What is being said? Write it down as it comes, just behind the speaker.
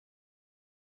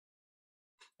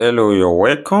Hello, you're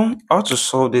welcome. How to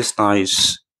solve this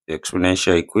nice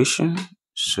exponential equation?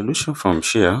 Solution from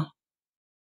here.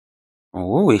 And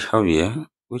what we have here,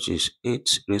 which is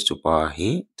 8 raised to power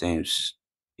a times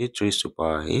 8 raised to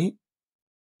power a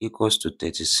equals to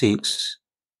 36.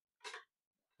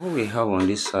 What we have on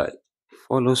this side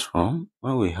follows from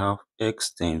when we have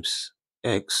x times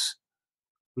x,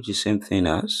 which is same thing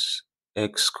as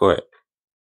x squared.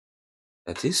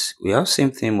 That is, we have same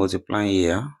thing multiplying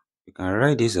here. We can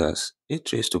write this as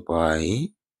 8 raised to power a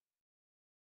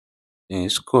then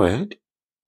squared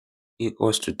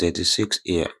equals to 36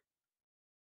 here.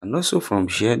 And also from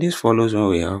here, this follows when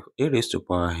we have a raised to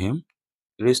power m,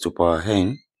 a raised to power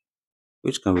n,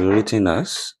 which can be written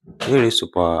as a raised to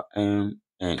power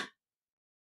mn.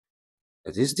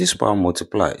 That is, this power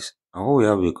multiplies, and what we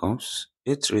have becomes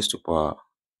 8 raised to power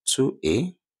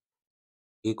 2a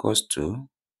equals to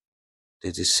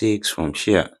 36 from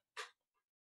here.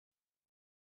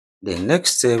 The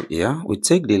next step here, we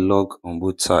take the log on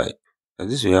both sides. That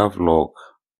is, we have log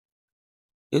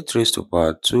 8 raised to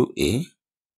power 2a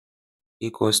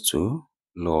equals to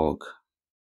log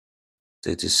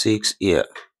 36 here.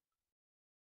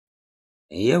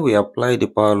 And here we apply the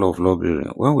power law of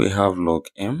logarithm. When we have log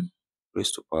m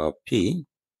raised to power p,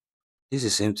 this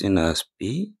is same thing as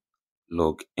p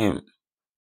log m.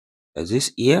 As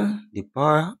this here, the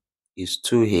power is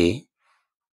 2a,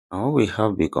 and what we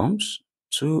have becomes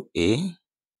 2a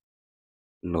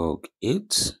log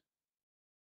 8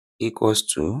 equals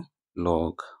to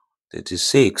log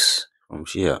 36 from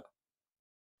here.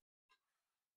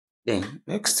 Then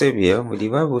next step here, we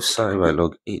divide both sides by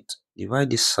log 8. Divide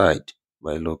this side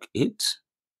by log 8.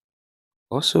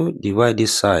 Also divide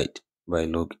this side by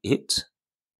log 8,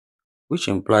 which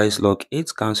implies log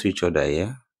 8 cancel each other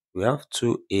here. We have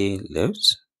 2a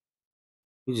left,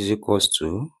 which is equals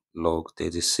to log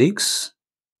 36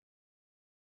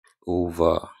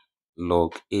 over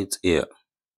log 8 here.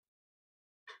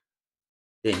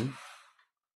 Then,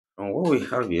 from what we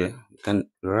have here, we can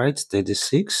write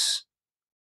 36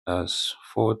 as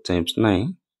 4 times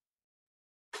 9.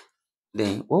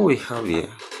 Then, what we have here,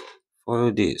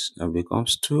 follow this and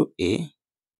becomes 2a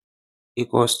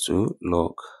equals to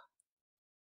log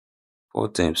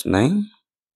 4 times 9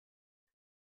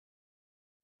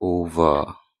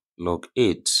 over log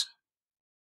 8.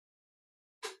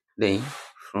 Then,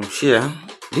 from here,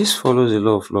 this follows the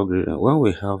law of logarithm. When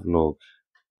we have log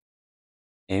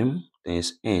m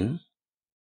times n,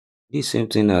 this same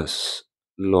thing as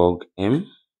log m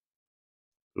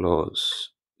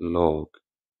plus log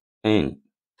n.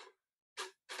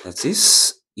 That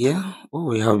is, here, what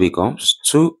we have becomes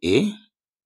 2a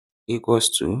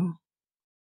equals to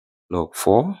log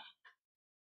 4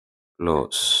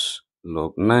 plus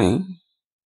log 9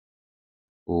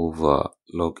 over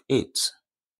log 8.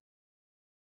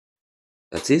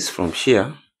 That is, from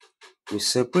here, we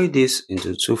separate this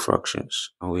into two fractions,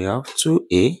 and we have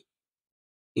 2a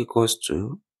equals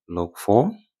to log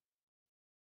 4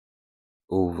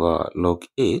 over log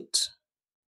 8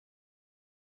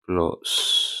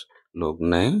 plus log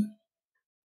 9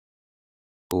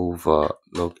 over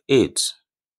log 8.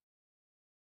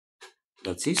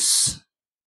 That is,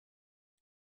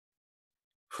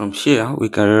 from here, we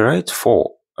can rewrite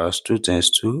 4 as 2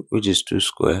 times 2, which is 2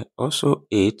 square. Also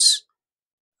 8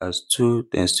 as 2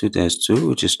 times 2 times 2,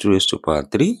 which is 2 raised to power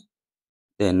 3.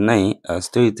 Then 9 as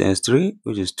 3 times 3,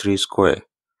 which is 3 square.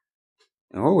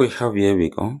 And what we have here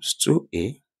becomes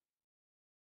 2a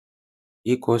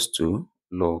equals to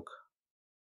log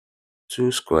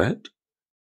 2 squared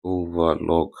over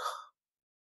log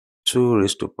 2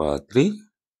 raised to power 3,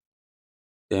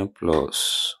 then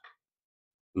plus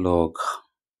log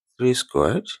 3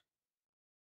 squared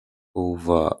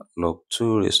over log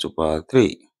 2 raised to power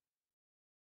 3.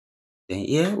 Then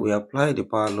here we apply the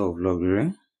power law of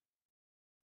logarithm.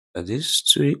 That is,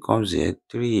 2 comes here,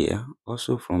 3 here,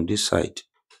 also from this side.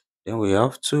 Then we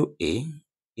have 2a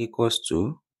equals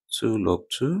to 2 log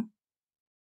 2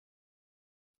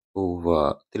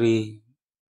 over 3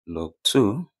 log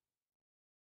 2.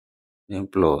 Then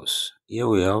plus, here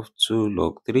we have 2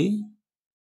 log 3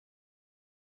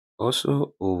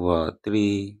 also over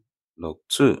 3 log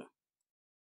 2,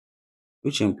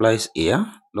 which implies here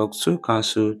log 2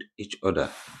 cancelled each other.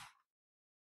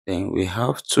 Then we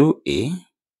have 2a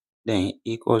then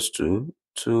equals to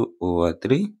 2 over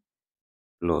 3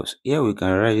 plus, here we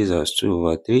can write this as 2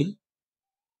 over 3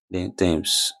 then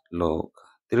times log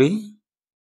 3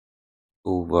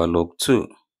 over log 2.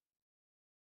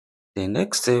 The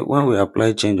next step, when we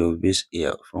apply change of base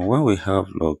here, from when we have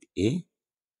log a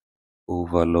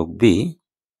over log b,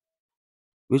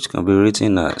 which can be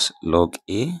written as log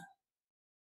a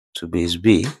to base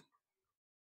b.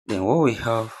 Then what we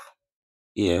have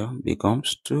here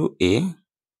becomes 2a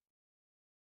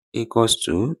equals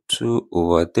to 2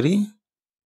 over 3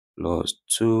 plus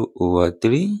 2 over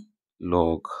 3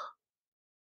 log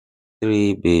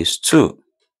 3 base 2.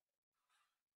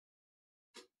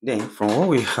 Then from what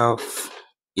we have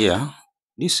here,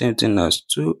 this same thing as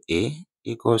 2a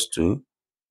equals to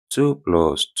 2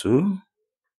 plus 2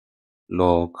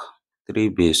 log 3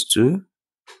 base 2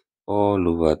 all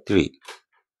over 3.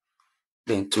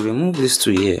 Then to remove this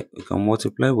 2 here, we can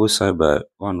multiply both sides by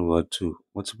 1 over 2.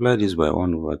 Multiply this by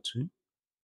 1 over 2.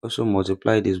 Also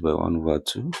multiply this by 1 over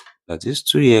 2. That is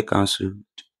 2 here cancel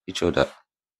each other.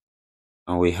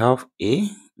 And we have a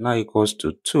now equals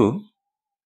to 2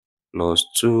 plus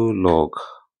 2 log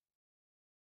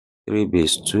 3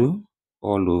 base 2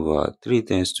 all over 3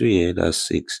 times 2 here, that's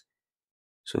 6.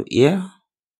 So here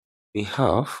we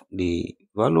have the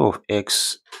value of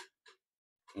x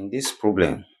in this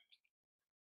problem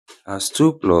as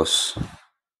 2 plus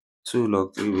 2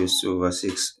 log 3 base 2 over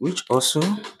 6, which also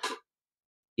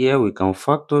here we can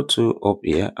factor 2 up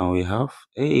here, and we have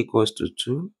a equals to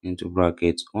 2 into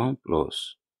bracket 1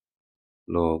 plus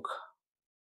log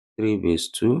 3 base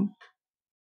 2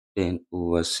 then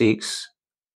over 6,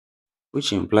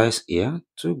 which implies here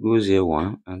 2 goes here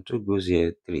 1 and 2 goes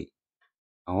here 3.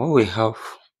 And what we have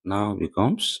now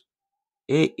becomes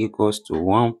a equals to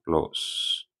 1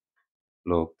 plus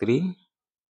log 3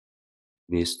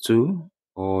 base 2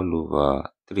 all over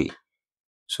 3.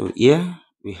 So here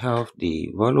we have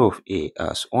the value of a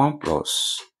as 1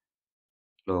 plus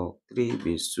log 3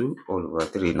 base 2 all over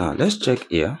 3. Now let's check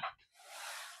here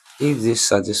if this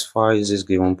satisfies this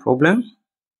given problem.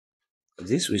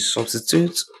 This will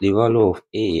substitute the value of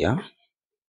a here,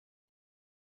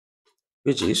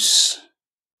 which is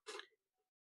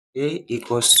a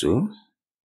equals to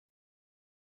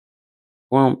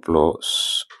 1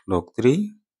 plus log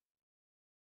 3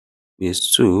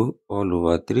 base 2 all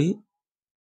over 3.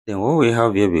 Then what we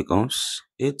have here becomes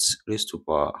 8 raised to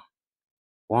power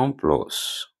 1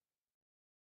 plus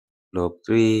log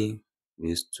 3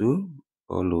 base 2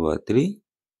 all over 3.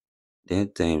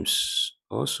 Then times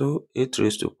also 8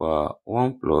 raised to power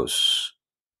 1 plus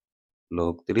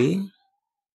log 3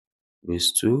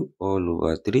 base 2 all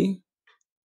over 3.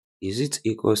 Is it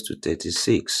equals to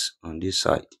 36 on this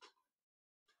side?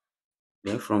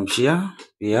 Then from here,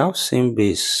 we have same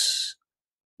base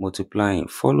multiplying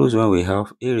follows when we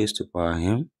have a raised to power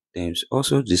m times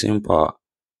also the same power,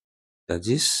 that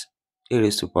is a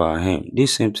raised to power m.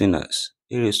 This same thing as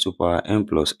a raised to power m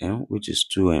plus m, which is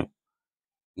 2m.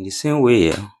 In the same way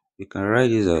here, we can write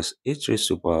this as 8 raised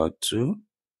to power 2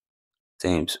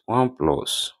 times 1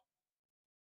 plus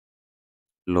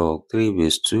log 3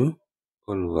 base 2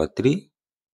 all over 3.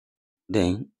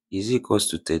 Then is equals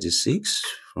to 36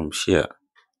 from here.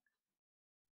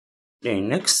 Then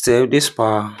next step, this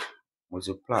power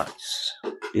multiplies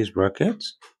this bracket,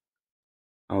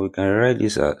 and we can write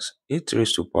this as 8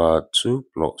 raised to power 2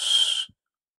 plus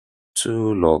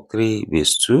 2 log 3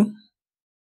 base 2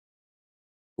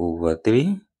 over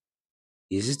 3.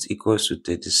 Is it equals to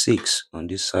 36 on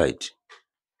this side?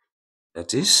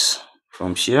 That is,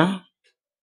 from here,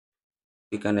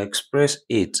 we can express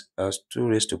 8 as 2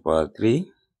 raised to power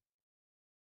 3,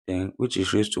 then which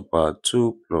is raised to power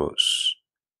 2 plus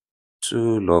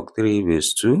 2 log 3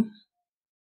 base 2,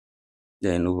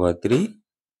 then over 3.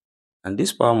 And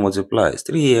this power multiplies.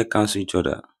 3 here cancel each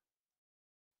other.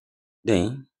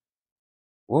 Then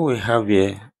what we have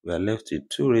here, we are left with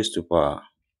 2 raised to power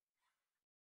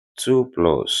 2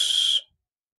 plus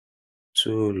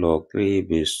 2 log 3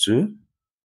 base 2.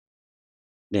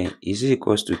 Then is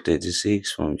equals to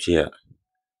 36 from here.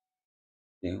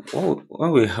 Then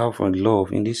what we have from the law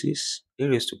of indices, a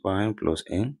raised to power n plus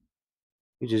n,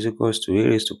 which is equals to a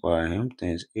raised to power m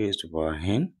times a raised to power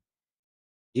n.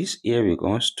 This here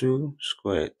becomes 2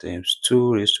 squared times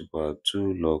 2 raised to power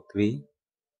 2 log 3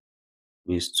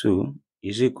 base 2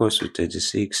 is equals to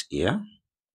 36 here.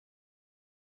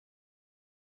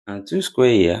 And 2 square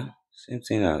here, same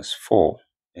thing as 4.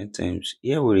 Then times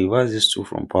here we reverse this 2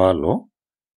 from power law,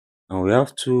 and we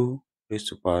have 2 raised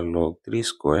to power log 3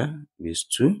 square base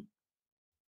 2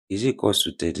 is equals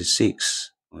to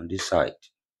 36 on this side.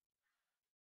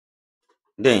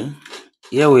 Then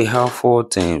here we have 4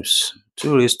 times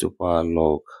 2 raised to power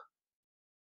log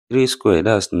 3 square,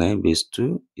 that's 9 base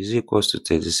 2 is equals to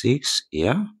 36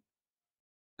 here.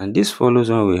 And this follows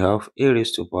when we have a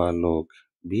raised to power log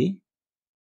b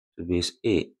to base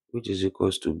a, which is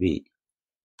equals to b.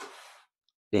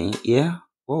 Then here,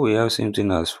 what we have same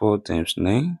thing as 4 times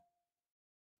 9,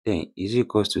 then is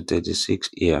equals to 36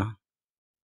 here.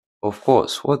 Of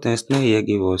course, what times 9 here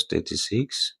give us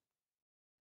 36,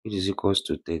 which is equals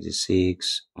to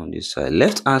 36 on this side.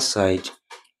 Left hand side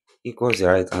equals the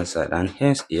right hand side, and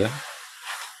hence here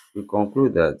we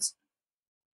conclude that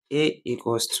a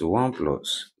equals to 1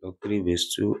 plus log 3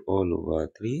 base 2 all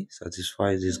over 3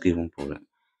 satisfies this given problem.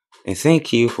 And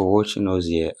thank you for watching us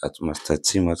here at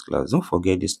MasterTMathsclass. Don't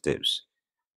forget these steps.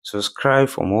 Subscribe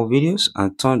for more videos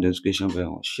and turn the notification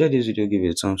bell on. Share this video, give it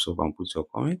a thumbs up and put your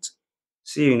comment.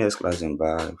 See you next class and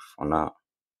bye for now.